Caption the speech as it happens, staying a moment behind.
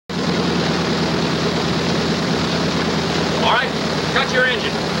Start your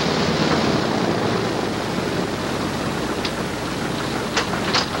engine.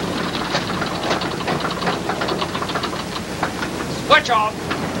 Switch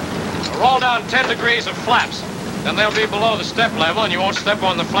off. Roll down 10 degrees of flaps. Then they'll be below the step level and you won't step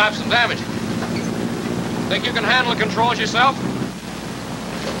on the flaps and damage it. Think you can handle the controls yourself?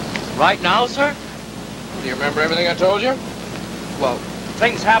 Right now, sir? Do you remember everything I told you? Well,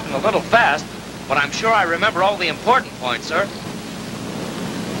 things happen a little fast, but I'm sure I remember all the important points, sir.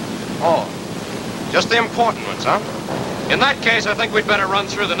 Oh, just the important ones, huh? In that case, I think we'd better run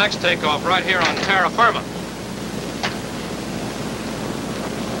through the next takeoff right here on terra firma.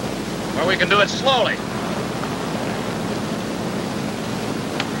 Or we can do it slowly.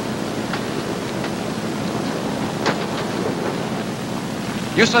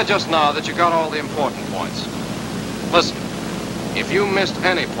 You said just now that you got all the important points. Listen, if you missed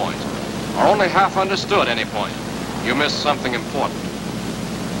any point, or only half understood any point, you missed something important.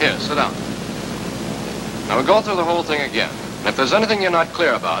 Here, sit down. Now we'll go through the whole thing again. And if there's anything you're not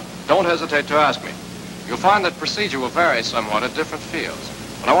clear about, don't hesitate to ask me. You'll find that procedure will vary somewhat at different fields.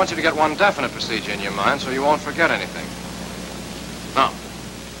 But I want you to get one definite procedure in your mind so you won't forget anything. Now,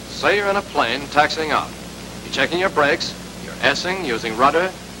 say you're in a plane taxiing out. You're checking your brakes, you're S-ing using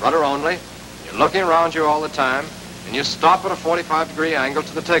rudder only, you're looking around you all the time, and you stop at a 45-degree angle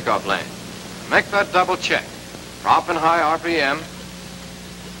to the takeoff lane. Make that double check. Prop and high RPM,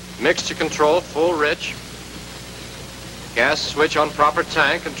 mixture control full rich, gas switch on proper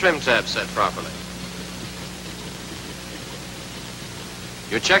tank, and trim tab set properly.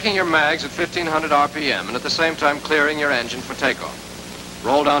 You're checking your mags at 1500 RPM and at the same time clearing your engine for takeoff.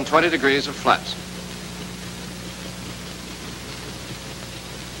 Roll down 20 degrees of flaps.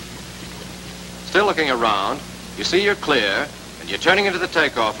 Still looking around, you see you're clear and you're turning into the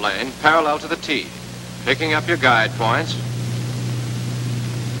takeoff lane parallel to the T, picking up your guide points,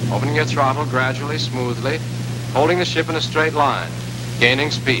 opening your throttle gradually, smoothly, holding the ship in a straight line, gaining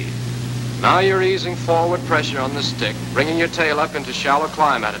speed. Now you're easing forward pressure on the stick, bringing your tail up into shallow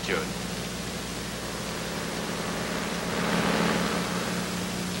climb attitude.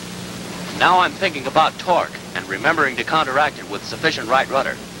 Now I'm thinking about torque and remembering to counteract it with sufficient right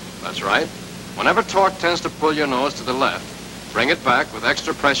rudder. That's right. Whenever torque tends to pull your nose to the left, bring it back with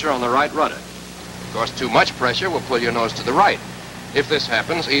extra pressure on the right rudder. Of course, too much pressure will pull your nose to the right. If this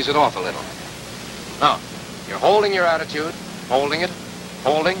happens, ease it off a little. Now, you're holding your attitude, holding it,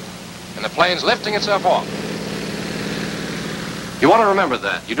 holding, and the plane's lifting itself off. You want to remember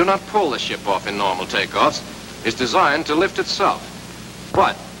that. You do not pull the ship off in normal takeoffs. It's designed to lift itself.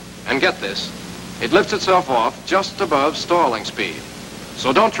 But, and get this, it lifts itself off just above stalling speed.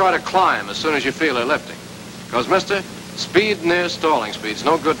 So don't try to climb as soon as you feel her lifting. Because, mister, speed near stalling speed's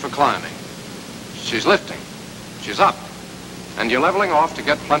no good for climbing. She's lifting. She's up. And you're leveling off to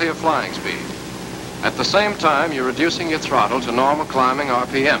get plenty of flying speed. At the same time, you're reducing your throttle to normal climbing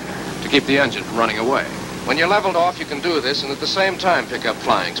RPM to keep the engine from running away. When you're leveled off, you can do this and at the same time pick up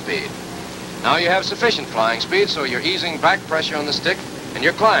flying speed. Now you have sufficient flying speed, so you're easing back pressure on the stick and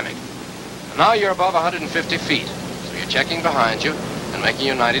you're climbing. And now you're above 150 feet, so you're checking behind you and making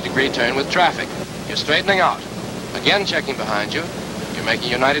your 90-degree turn with traffic. You're straightening out. Again checking behind you, you're making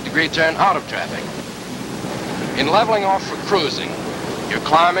your 90-degree turn out of traffic. In leveling off for cruising, you're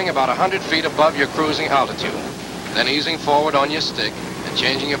climbing about 100 feet above your cruising altitude, then easing forward on your stick and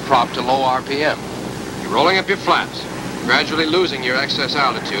changing your prop to low RPM. You're rolling up your flaps, gradually losing your excess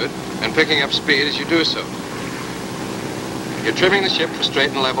altitude and picking up speed as you do so. You're trimming the ship for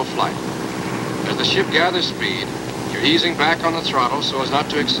straight and level flight. As the ship gathers speed, you're easing back on the throttle so as not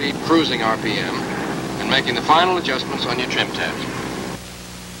to exceed cruising RPM and making the final adjustments on your trim tabs.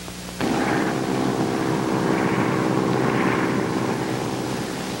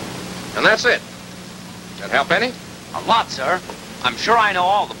 And that's it. That help any? A lot, sir. I'm sure I know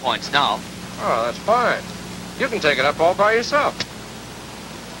all the points now. Oh, that's fine. You can take it up all by yourself.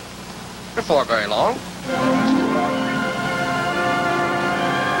 Before very long.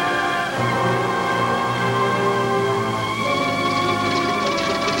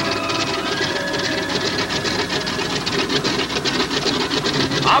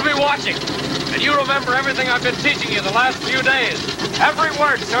 I'll be watching. And you remember everything I've been teaching you the last few days. Every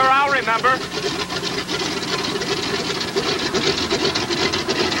word, sir, I'll remember.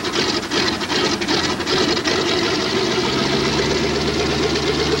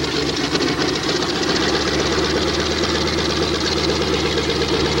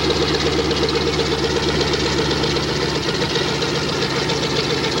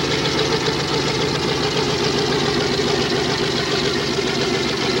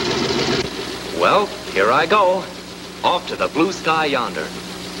 Well, here I go. off to the blue sky yonder.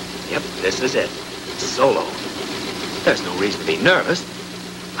 Yep, this is it. Solo. There's no reason to be nervous.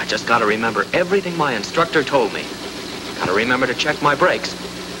 I just gotta remember everything my instructor told me. Gotta remember to check my brakes.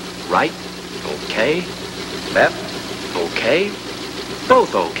 Right, okay. Left, okay.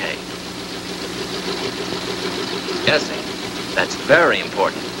 Both okay. Essing. That's very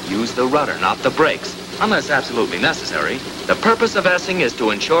important. Use the rudder, not the brakes, unless absolutely necessary. The purpose of essing is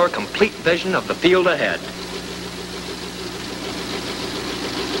to ensure complete vision of the field ahead.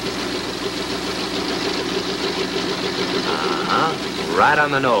 Right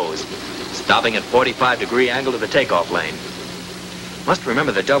on the nose, stopping at 45-degree angle to the takeoff lane. Must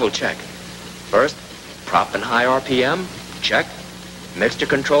remember the double check. First, prop and high RPM, check. Mixture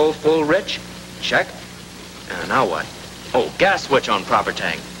control full rich, check. And now what? Oh, gas switch on proper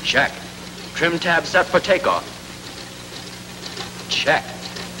tank, check. Trim tab set for takeoff, check.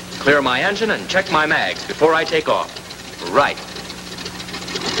 Clear my engine and check my mags before I take off. Right.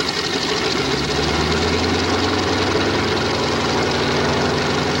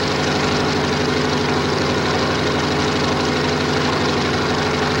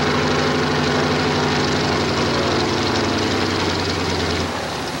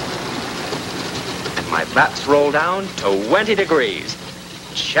 Flaps roll down to 20 degrees.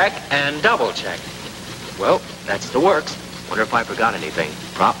 Check and double check. Well, that's the works. Wonder if I forgot anything.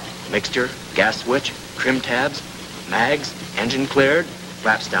 Prop, mixture, gas switch, trim tabs, mags, engine cleared,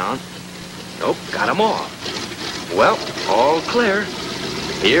 flaps down. Nope, got them all. Well, all clear.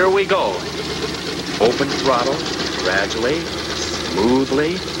 Here we go. Open throttle, gradually,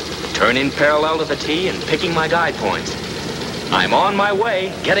 smoothly, turning parallel to the T and picking my guide points. I'm on my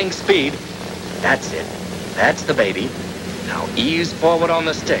way, getting speed. That's it. That's the baby. Now ease forward on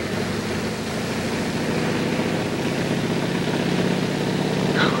the stick.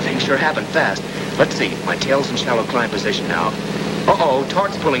 Oh, things sure happen fast. Let's see. My tail's in shallow climb position now. Uh-oh,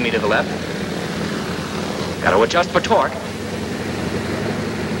 torque's pulling me to the left. Gotta adjust for torque.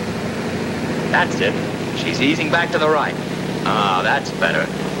 That's it. She's easing back to the right. Ah, that's better.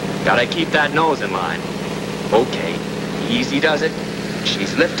 Gotta keep that nose in line. Okay, easy does it.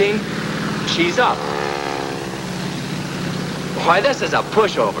 She's lifting. She's up. Why, this is a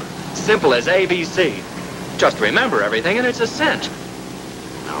pushover. Simple as ABC. Just remember everything and it's a cinch.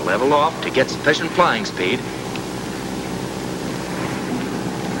 Now level off to get sufficient flying speed.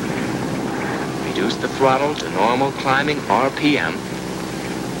 Reduce the throttle to normal climbing RPM.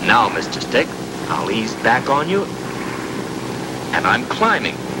 Now, Mr. Stick, I'll ease back on you. And I'm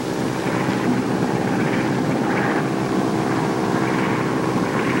climbing.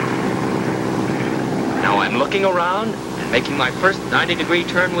 I'm looking around and making my first 90-degree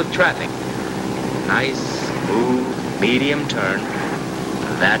turn with traffic. Nice, smooth, medium turn.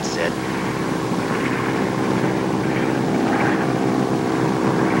 That's it.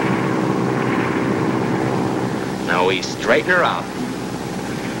 Now we straighten her out.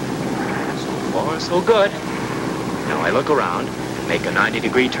 So far, so good. Now I look around and make a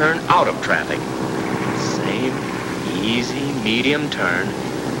 90-degree turn out of traffic. Same easy, medium turn.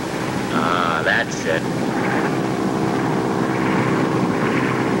 That's it.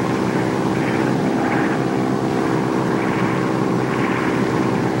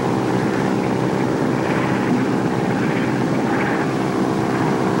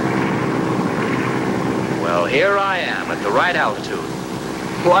 Well, here I am at the right altitude.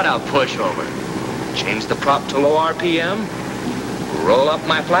 What a pushover. Change the prop to low RPM. Roll up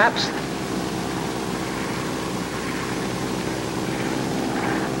my flaps.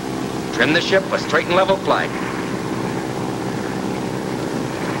 Trim the ship for straight and level flight.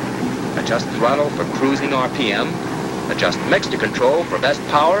 Adjust throttle for cruising RPM. Adjust mixture control for best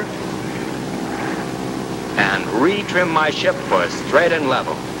power. And retrim my ship for straight and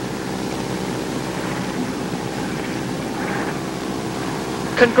level.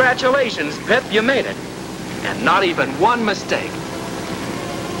 Congratulations, Pip, you made it. And not even one mistake.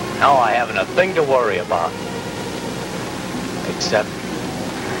 Now I haven't a thing to worry about. Except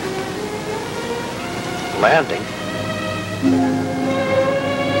landing.